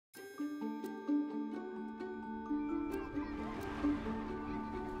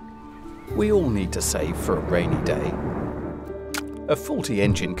We all need to save for a rainy day. A faulty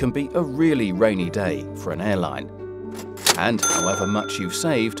engine can be a really rainy day for an airline. And however much you've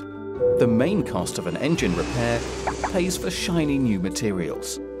saved, the main cost of an engine repair pays for shiny new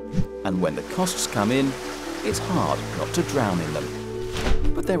materials. And when the costs come in, it's hard not to drown in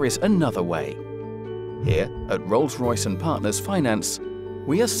them. But there is another way. Here at Rolls-Royce & Partners Finance,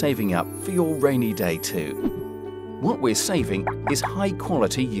 we are saving up for your rainy day too. What we're saving is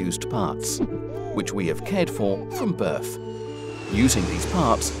high-quality used parts, which we have cared for from birth. Using these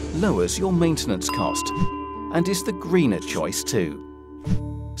parts lowers your maintenance cost and is the greener choice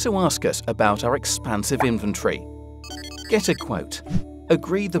too. So ask us about our expansive inventory. Get a quote.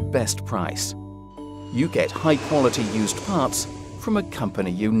 Agree the best price. You get high-quality used parts from a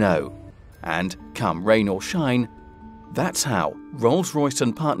company you know. And come rain or shine, that's how Rolls-Royce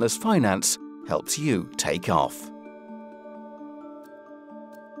 & Partners Finance helps you take off.